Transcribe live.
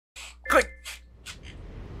Quick!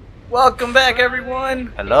 Welcome back,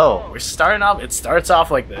 everyone! Hello. We're starting off, it starts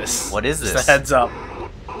off like this. What is this? Just a heads up.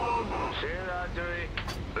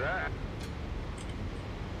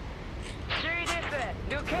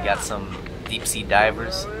 We got some deep sea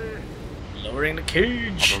divers. Lowering the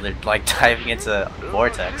cage. So they're like diving into a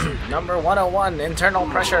vortex. Number 101, internal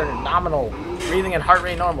pressure nominal. Breathing and heart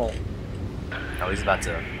rate normal. Oh, he's about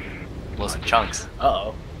to blow some chunks.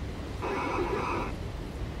 Uh-oh.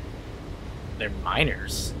 They're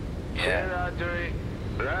miners. Yeah.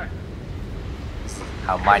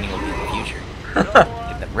 How mining will be in the future.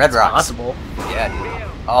 Get them red rocks. Possible. Yeah, dude.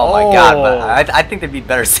 Oh my god, but I think there'd be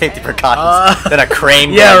better safety precautions than a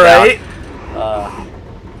crane yeah, going right? down.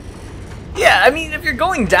 Yeah, I mean, if you're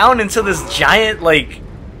going down into this giant, like,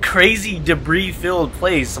 crazy debris-filled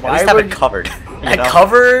place, At why least have would... it covered. You know?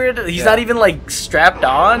 Covered? He's not even, like, strapped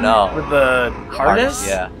on? No. With the harness?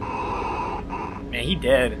 Yeah. Man, he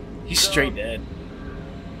dead. He's straight dead.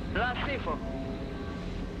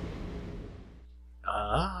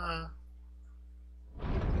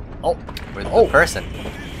 Oh. Where's the person?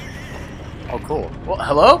 Oh, cool. Well,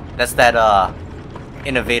 hello? That's that,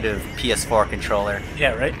 innovative PS4 controller.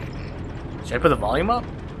 Yeah, right? Should I put the volume up?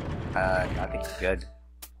 I think it's good.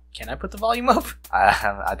 Can I put the volume up?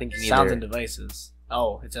 I think you need Sounds and devices.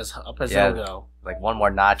 Oh, it says up as it'll go. Like one more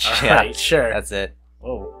notch. Alright, sure. That's it.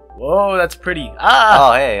 Whoa. Whoa, that's pretty. Ah!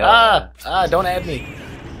 Oh, hey. Don't add me.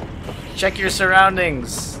 Check your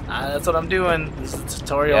surroundings. That's what I'm doing. This is a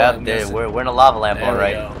tutorial. Yeah, we're in a lava lamp,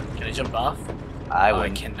 alright. Can I jump off? I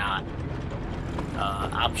cannot.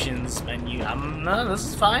 Options menu. No, this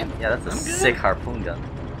is fine. Yeah, that's a sick harpoon gun.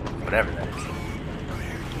 Whatever that is.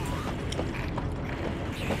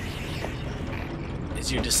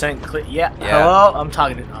 Is your descent clear? Yeah. Yeah. Hello? I'm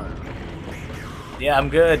talking to... yeah, I'm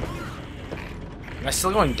good. Am I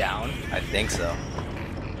still going down? I think so.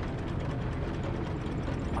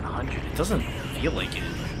 100. It doesn't feel like it.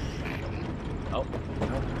 Oh.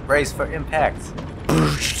 No. Brace for impact.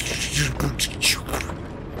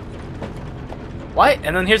 Why?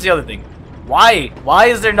 And then here's the other thing. Why? Why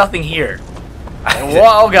is there nothing here?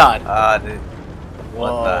 Whoa, oh god. Dude.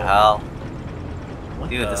 What Whoa. the hell? What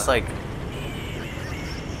Dude, the... this like...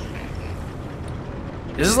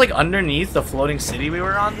 This is like underneath the floating city we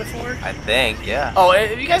were on before? I think, yeah. Oh,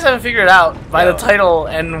 if you guys haven't figured it out by the title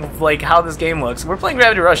and like how this game looks, we're playing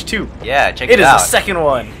Gravity Rush 2. Yeah, check it out. It is the second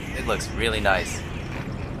one. It looks really nice.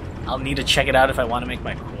 I'll need to check it out if I want to make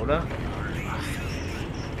my quota.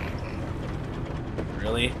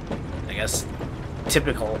 Really? I guess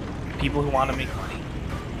typical people who want to make money.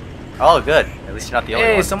 Oh, good. At least you're not the only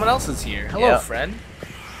one. Hey, someone else is here. Hello, Yep. friend.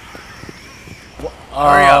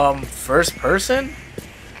 Hurry up. First person?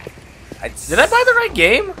 Did I buy the right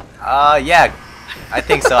game? Yeah. I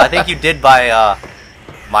think so. I think you did buy,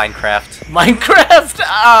 Minecraft.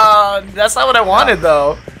 Minecraft? That's not what I wanted,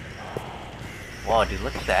 though. Whoa, dude,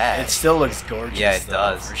 look at that. It still looks gorgeous. Yeah, it though,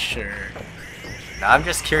 does. for sure. Now, I'm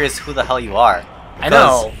just curious who the hell you are. I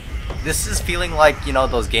know. This is feeling like, you know,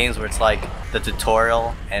 those games where it's like the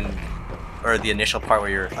tutorial or the initial part where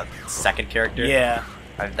you're a second character. Yeah.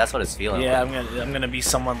 That's what it's feeling Yeah, like. I'm gonna be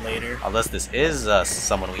someone later. Unless this is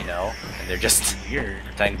someone we know, and they're just Weird.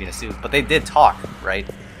 pretending to be in a suit. But they did talk, right?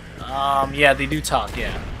 Yeah, they do talk,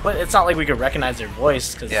 yeah. But it's not like we could recognize their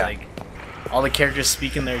voice, because, Yeah. like, all the characters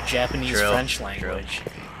speak in their Japanese, True. French language.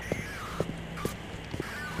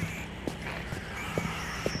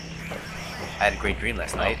 I had a great dream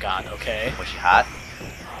last night. Oh god, okay. Was she hot?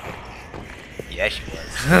 Yeah, she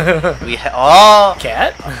was. Oh!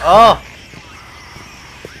 Cat? Oh!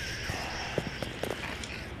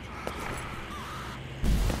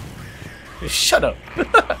 Shut up.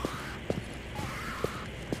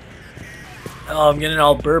 Oh, I'm getting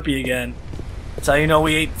all burpy again. That's how you know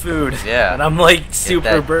we ate food. Yeah. And I'm like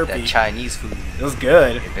super that, burpy. That Chinese food. It was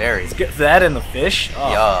good. It varies. It's good. That and the fish.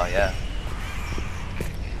 Oh. Yeah, yeah.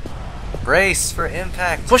 Brace for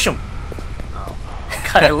impact. Push him. Oh.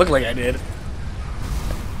 God, I look like I did.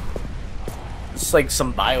 It's like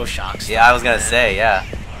some Bioshock stuff. Yeah, I was gonna say, yeah.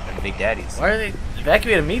 The Big Daddies. Why are they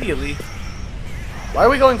evacuate immediately? Why are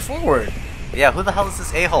we going forward? Yeah, who the hell is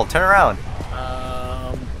this a-hole? Turn around.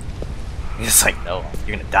 He's like, no,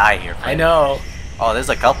 you're gonna die here. I know. Oh, there's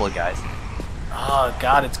a couple of guys. Oh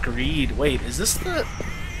god, it's greed. Wait, is this the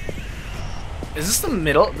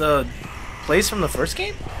middle, the place from the first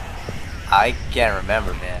game? I can't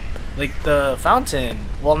remember, man. Like the fountain.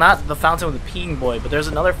 Well, not the fountain with the peeing boy, but there's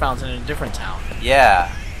another fountain in a different town.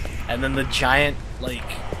 Yeah. And then the giant, like...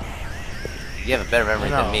 You have a better memory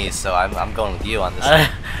than me, so I'm going with you on this.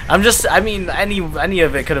 I mean, any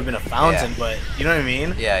of it could have been a fountain, Yeah. but you know what I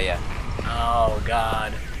mean? Yeah, yeah. Oh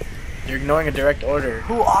god. You're ignoring a direct order.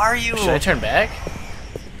 Who are you? Should I turn back?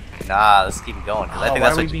 Nah, let's keep it going. 'Cause I think why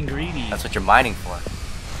that's are we what being greedy? that's what you're mining for.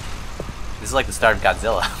 This is like the start of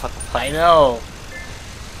Godzilla. What the fuck? I know.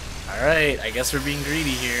 Alright, I guess we're being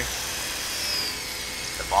greedy here.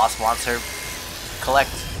 The boss wants her collect.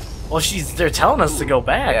 Well, they're telling us to go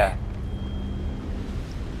back. Yeah.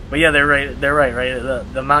 But yeah, they're right. They're right. The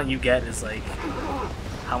amount you get is like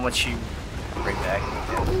how much you Bring back.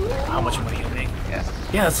 how much money you make. Yeah.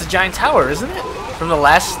 Yeah, it's a giant tower, isn't it? From the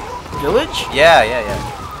last village? Yeah, yeah,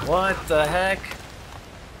 yeah. What the heck?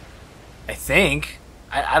 I think.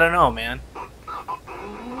 I don't know, man.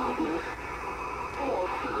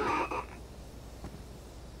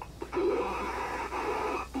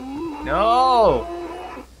 No!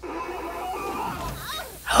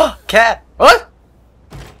 Cat! What?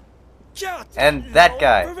 And that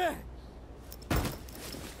guy.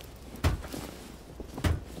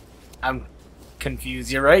 I'm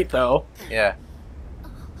confused. You're right, though. Yeah.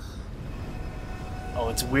 Oh,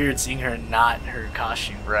 it's weird seeing her not in her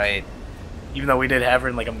costume. Right. Even though we did have her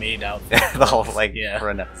in like a maid outfit. The whole like Yeah. for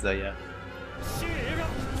an episode, yeah.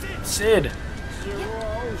 Sid.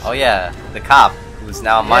 Oh yeah, the cop who's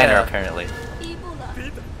now a miner Yeah. apparently.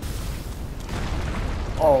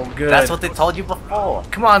 Oh, good. That's what they told you before.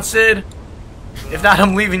 Come on, Sid. If not,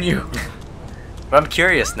 I'm leaving you. But I'm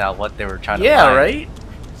curious now what they were trying to Yeah, mine. right?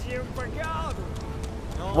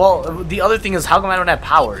 Well, the other thing is, how come I don't have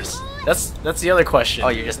powers? That's the other question. Oh,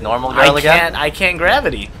 you're just normal girl again? I can't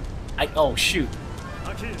gravity. Oh shoot.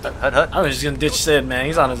 Hut hut. I was just gonna ditch Sid, man.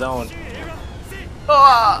 He's on his own.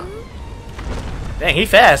 Ah! Dang, he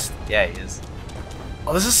fast. Yeah, he is.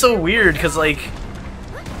 Oh, this is so weird because like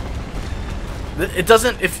it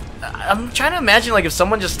doesn't. If I'm trying to imagine like if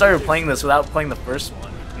someone just started playing this without playing the first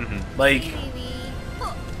one, like,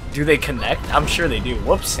 do they connect? I'm sure they do.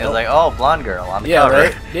 Whoops. It was like, oh, blonde girl on the yeah, cover.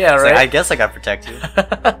 right. Yeah, It's right. like, I guess I gotta protect you.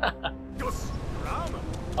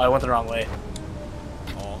 Oh, I went the wrong way.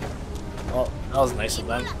 Oh, well, that was nice of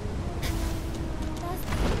them.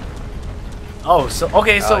 Oh, so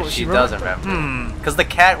okay, so Oh, she doesn't remember. Hmm. Because the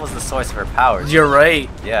cat was the source of her powers. You're right.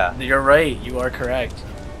 Yeah. You're right. You are correct.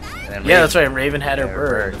 And Yeah, that's right. Raven had her Yeah,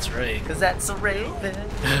 bird. That's right. Because that's a raven.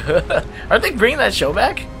 Aren't they bringing that show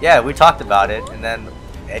back? Yeah, we talked about it, and then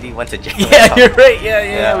Eddie went to jail. Yeah, you're right. Yeah,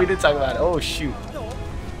 Yeah. we did talk about it. Oh shoot.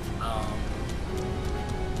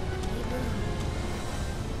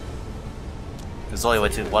 There's only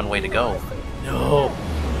one way to go. No.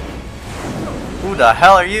 Who the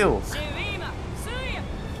hell are you?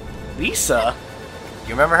 Lisa? You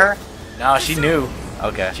remember her? No, she knew.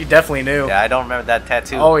 Okay. She definitely knew. Yeah, I don't remember that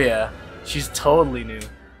tattoo. Oh yeah. She's totally new.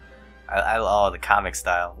 Oh, the comic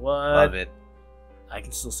style. What? Love it. I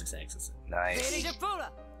can still 6-axis it. Nice.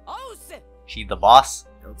 She the boss?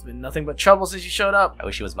 It's been nothing but trouble since you showed up. I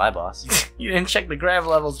wish she was my boss. You didn't check the grav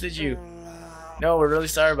levels, did you? No, we're really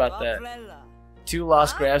sorry about that. 2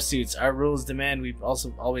 lost grav suits. Our rules demand we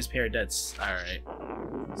also always pay our debts. Alright.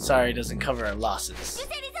 Sorry doesn't cover our losses.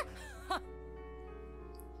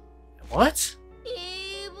 What?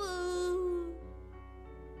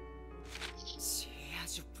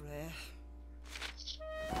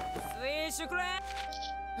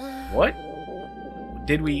 What?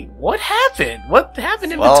 What happened? What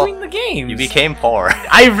happened in between the games? You became poor.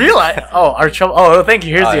 I realized. Oh, our trouble. Oh, thank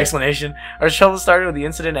you. Here's the yeah. explanation. Our trouble started with the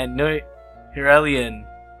incident at Neu Hiraleon.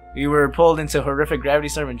 We were pulled into a horrific gravity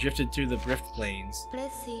storm and drifted through the rift plains.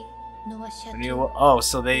 Oh,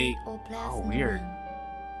 so they. Oh, weird.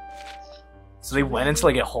 So they went into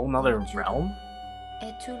like a whole nother realm?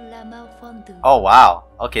 Oh wow.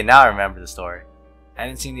 Okay, now I remember the story. I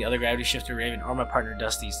hadn't seen the other gravity shifter Raven or my partner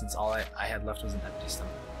Dusty since all I had left was an empty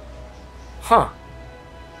stomach. Huh.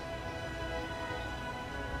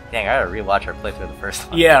 Dang, I gotta rewatch our playthrough of the first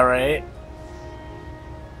one. Yeah, right?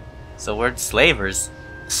 So we're slavers.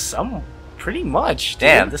 Pretty much. Dude.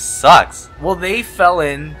 Damn, this sucks. Well, they fell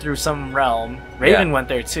in through some realm. Raven Yeah. went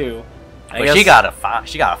there too. But she got a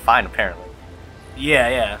fine apparently. Yeah,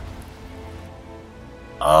 yeah.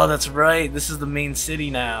 Oh, that's right. This is the main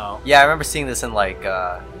city now. Yeah, I remember seeing this in like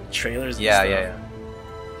Trailers and yeah, stuff. yeah.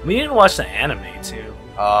 We didn't watch the anime too.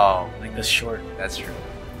 Oh, Like the short. that's true.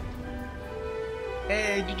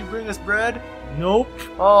 Hey, did you bring us bread? Nope.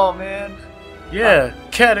 Oh man. Yeah,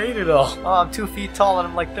 cat ate it all. Oh, I'm 2 feet tall and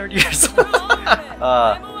I'm like 30 years old.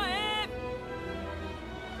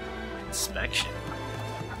 Inspection.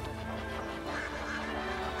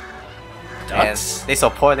 And Ducks? they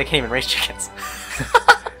so poor they can't even raise chickens.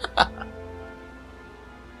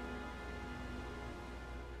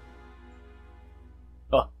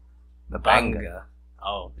 Oh, The Banga. Banga.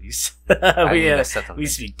 Oh, these I we mean, I said something. we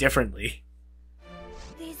speak differently.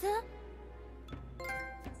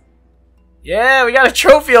 Yeah, we got a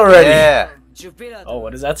trophy already. Yeah. Oh,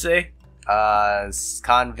 what does that say?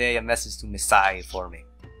 Convey a message to Messiah for me.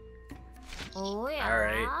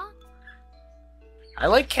 Alright. I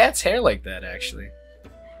like Cat's hair like that, actually.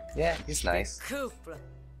 Yeah, he's nice.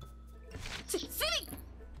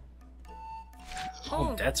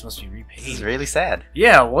 Oh, debts must be This repaid. is really sad.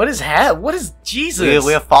 Yeah, what is what is Jesus?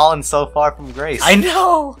 We have fallen so far from grace. I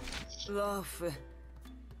know!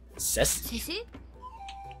 Ceci?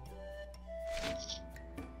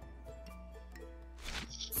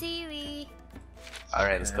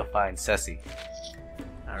 Alright, let's go find Ceci.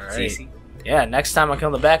 Alright. Yeah, next time I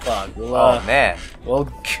come to the Backlog, we'll, oh man. we'll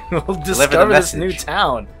discover this new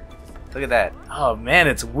town. Look at that. Oh man,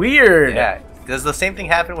 it's weird! Yeah. Does the same thing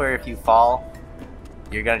happen where if you fall,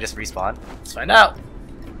 you're gonna just respawn? Let's find out.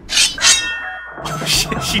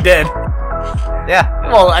 she dead. Yeah.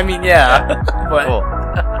 Well, I mean, yeah. But Cool.